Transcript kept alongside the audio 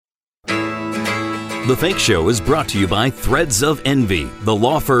The Fake Show is brought to you by Threads of Envy, the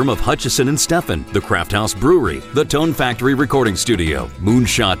law firm of Hutchison and Steffen, the Craft House Brewery, the Tone Factory Recording Studio,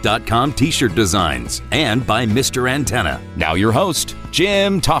 Moonshot.com T-shirt designs, and by Mr. Antenna. Now your host,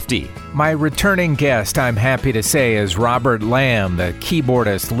 Jim Tofte. My returning guest, I'm happy to say, is Robert Lamm, the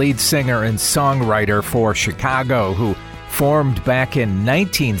keyboardist, lead singer, and songwriter for Chicago, who formed back in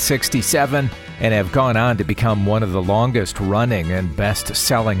 1967 and have gone on to become one of the longest-running and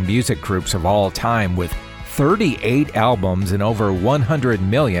best-selling music groups of all time, with 38 albums and over 100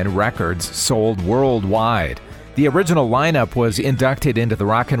 million records sold worldwide. The original lineup was inducted into the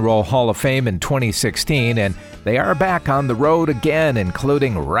Rock and Roll Hall of Fame in 2016, and they are back on the road again,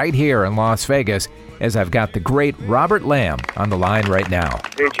 including right here in Las Vegas, as I've got the great Robert Lamm on the line right now.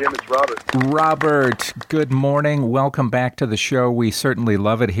 Hey, Jim, it's Robert. Robert, good morning. Welcome back to the show. We certainly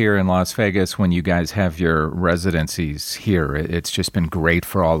love it here in Las Vegas when you guys have your residencies here. It's just been great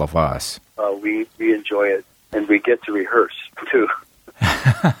for all of us. We enjoy it, and we get to rehearse, too.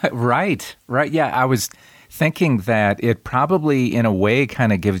 Right. Yeah, I was thinking that it probably, in a way,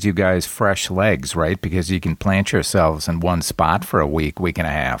 kind of gives you guys fresh legs, right? Because you can plant yourselves in one spot for a week and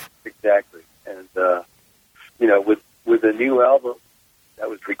a half. Exactly. And, with a new album that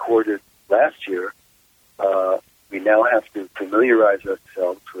was recorded last year, we now have to familiarize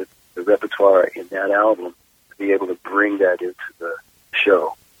ourselves with the repertoire in that album to be able to bring that into the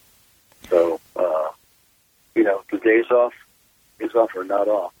show. So, the days off or not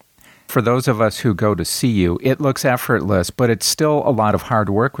off. For those of us who go to see you, it looks effortless, but it's still a lot of hard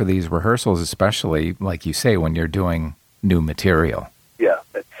work with these rehearsals, especially, like you say, when you're doing new material. Yeah,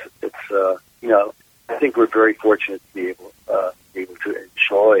 it's I think we're very fortunate to be able to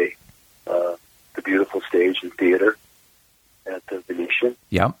enjoy the beautiful stage and theater at the Venetian.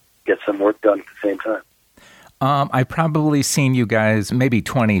 Yep. Get some work done at the same time. I've probably seen you guys maybe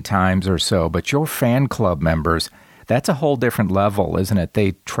 20 times or so, but your fan club members, that's a whole different level, isn't it?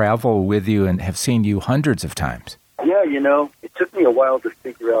 They travel with you and have seen you hundreds of times. Yeah, it took me a while to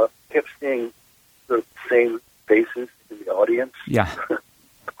figure out. I kept seeing the same faces in the audience. Yeah.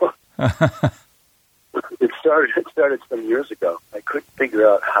 It started some years ago. I couldn't figure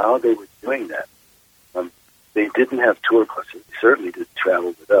out how they were doing that. They didn't have tour buses. They certainly didn't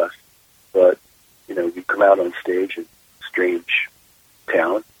travel with us. But, we'd come out on stage in a strange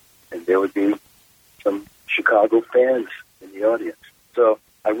town, and there would be some Chicago fans in the audience. So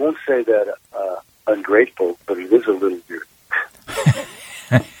I won't say that ungrateful, but it is a little weird.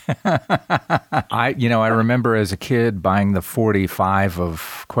 I remember as a kid buying the 45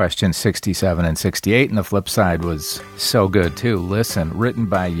 of questions 67 and 68, and the flip side was so good too. Listen, written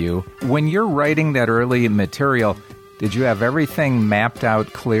by you. When you're writing that early material, did you have everything mapped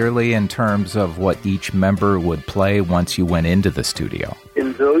out clearly in terms of what each member would play once you went into the studio?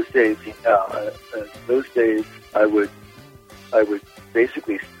 In those days, I would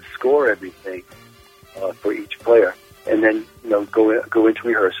basically score everything for each player, and then go into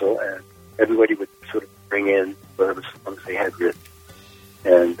rehearsal, and everybody would sort of bring in whatever songs they had written,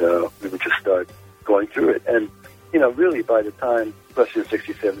 and we would just start going through it. And really, by the time question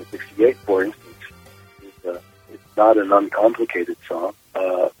 67 and 68, for instance, it's not an uncomplicated song,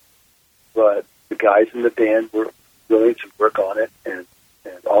 but the guys in the band were willing to work on it and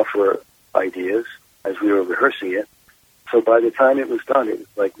offer ideas as we were rehearsing it. So by the time it was done, it was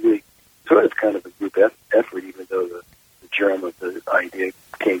like really sort of kind of a group effort, even though the germ of the idea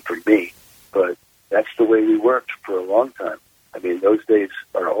came from me. But that's the way we worked for a long time. I mean, those days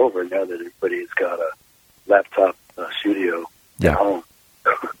are over now that everybody's got a laptop studio at home.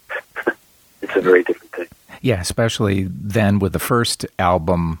 It's a very different thing. Yeah, especially then with the first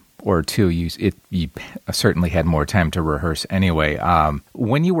album or two, you certainly had more time to rehearse anyway.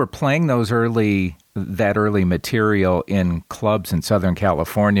 When you were playing that early material in clubs in Southern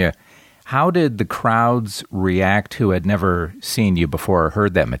California, how did the crowds react who had never seen you before or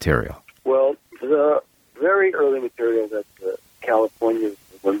heard that material? Well, the very early material that California,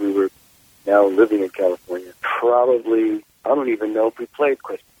 when we were now living in California, probably, I don't even know if we played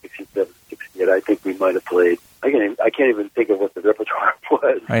question 67, 68. I think we might have played. I can't even think of what the repertoire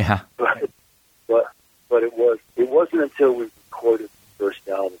was. Oh, yeah. But it wasn't until we recorded the first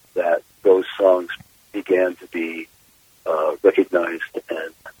album that those songs began to be recognized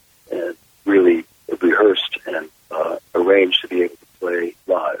and really rehearsed and arranged to be able to play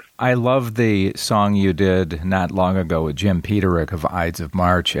live. I love the song you did not long ago with Jim Tofte of Ides of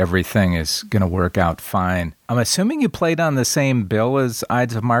March, Everything is Going to Work Out Fine. I'm assuming you played on the same bill as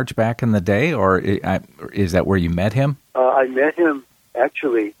Ides of March back in the day, or is that where you met him? I met him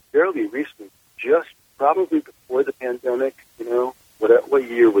actually fairly recently, just probably before the pandemic. What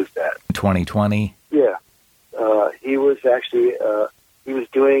year was that? 2020? Yeah, he was actually he was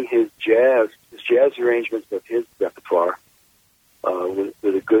doing his jazz arrangements of his repertoire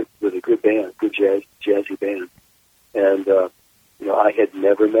with a good band, good jazzy band. And I had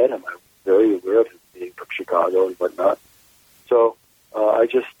never met him. I was very aware of him being from Chicago and whatnot. So I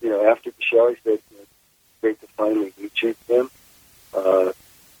just, after the show, I said, great to finally meet you, Tim. What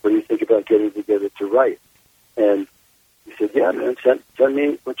do you think about getting together to write? And he said, yeah, man, send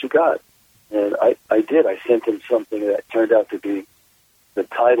me what you got. And I did. I sent him something that turned out to be the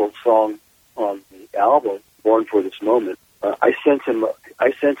title song on the album, Born for This Moment. I sent him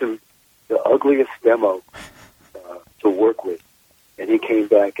the ugliest demo to work with, and he came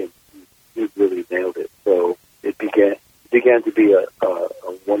back and he really nailed it. So it began to be a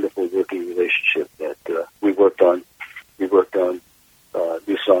wonderful working relationship that we worked on. We worked on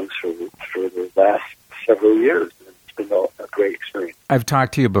new songs for the last several years. It's been a great experience. I've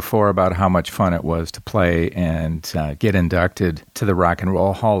talked to you before about how much fun it was to play and get inducted to the Rock and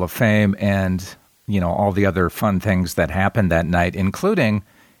Roll Hall of Fame, and all the other fun things that happened that night, including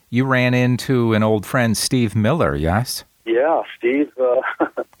you ran into an old friend, Steve Miller. Yes. Yeah, Steve.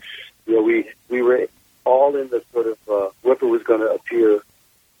 We were all in the sort of whoever was going to appear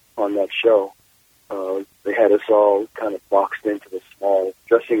on that show. They had us all kind of boxed into the small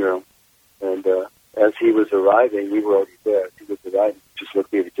dressing room, and as he was arriving, we were already there. As he was arriving, just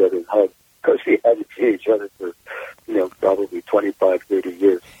looked at each other and hugged, because we hadn't seen each other for probably 25, 30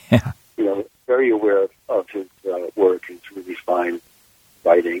 years. Yeah. Very aware of his work, his really fine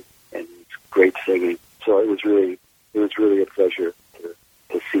writing and his great singing. So it was really a pleasure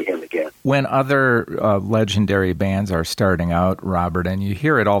to see him again. When other legendary bands are starting out, Robert, and you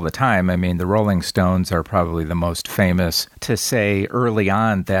hear it all the time, I mean, the Rolling Stones are probably the most famous to say early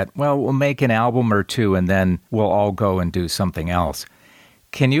on that, well, we'll make an album or two and then we'll all go and do something else.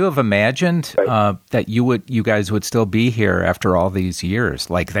 Can you have imagined that you guys would still be here after all these years,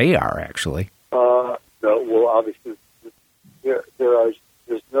 like they are, actually? No. Well, obviously,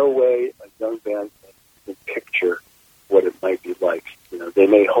 there's no way a young band can picture what it might be like. They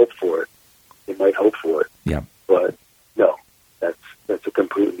may hope for it. Yeah. But no, that's a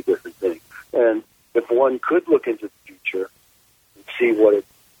completely different thing. And if one could look into the future and see what it's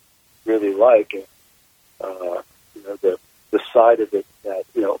really like, and the side of it that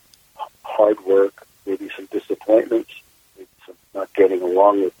hard work, maybe some disappointments, maybe some not getting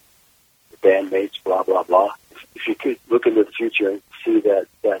along with the bandmates, blah blah blah. If you could look into the future and see that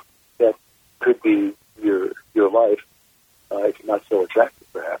could be your life, it's not so attractive,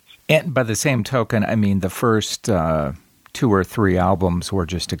 perhaps. And by the same token, I mean, the first 2 or 3 albums were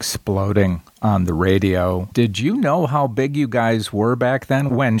just exploding on the radio. Did you know how big you guys were back then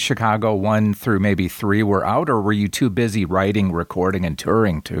when Chicago 1 through maybe 3 were out, or were you too busy writing, recording, and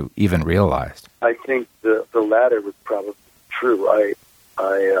touring to even realize? I think the latter was probably true.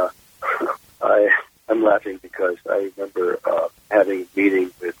 I'm laughing because I remember having a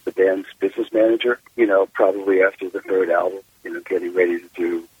meeting with the band's business manager, probably after the 3rd album, getting ready to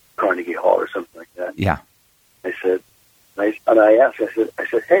do Carnegie Hall or something like that. Yeah. I said, and I asked, I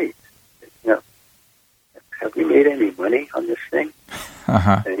said, hey, have we made any money on this thing?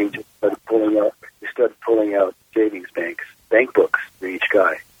 Uh-huh. And he just started pulling out savings bank books for each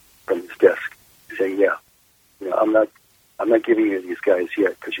guy from his desk, saying, yeah, I'm not giving you these guys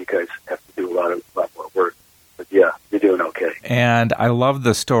yet because you guys have to do a lot more work. But yeah, you're doing okay. And I love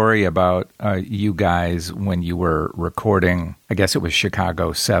the story about you guys when you were recording, I guess it was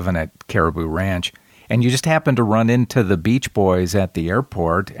Chicago 7 at Caribou Ranch, and you just happened to run into the Beach Boys at the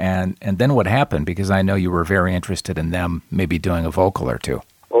airport, and then what happened? Because I know you were very interested in them maybe doing a vocal or two.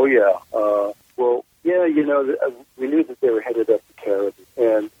 Oh, yeah. Well, yeah, we knew that they were headed up to Caribou,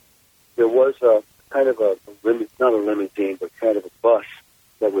 and there was a kind of not a limousine, but kind of a bus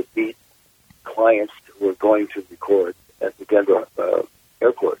that would meet clients who were going to record at the Denver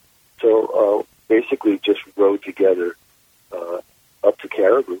airport. So basically just rode together up to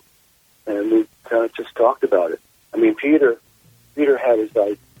Caribou, and we kind of just talked about it. I mean, Peter had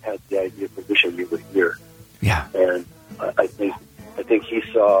the idea for Wish I Knew It Here. Yeah. And I think he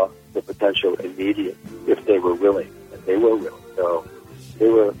saw the potential immediate if they were willing, and they were willing. So they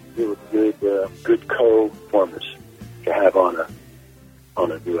were good co-formers to have on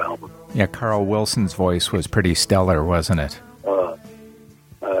a new album. Yeah, Carl Wilson's voice was pretty stellar, wasn't it?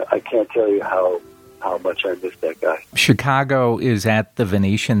 I can't tell you how much I miss that guy. Chicago is at the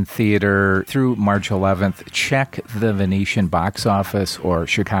Venetian Theater through March 11th. Check the Venetian box office or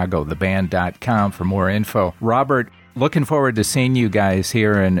chicagotheband.com for more info. Robert, looking forward to seeing you guys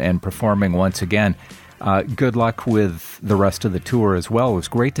here and performing once again. Good luck with the rest of the tour as well. It was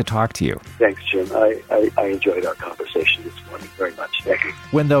great to talk to you. Thanks, Jim. I enjoyed our conversation this morning very much. Thank you.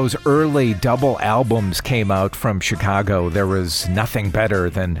 When those early double albums came out from Chicago, there was nothing better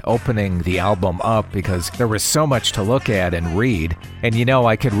than opening the album up because there was so much to look at and read. And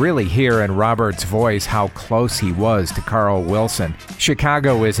I could really hear in Robert's voice how close he was to Carl Wilson.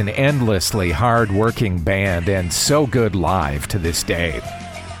 Chicago is an endlessly hard-working band and so good live to this day.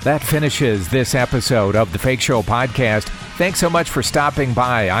 That finishes this episode of the Fake Show podcast. Thanks so much for stopping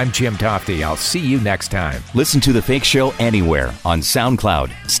by. I'm Jim Tofte. I'll see you next time. Listen to The Fake Show anywhere on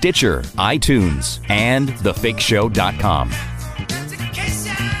SoundCloud, Stitcher, iTunes, and thefakeshow.com.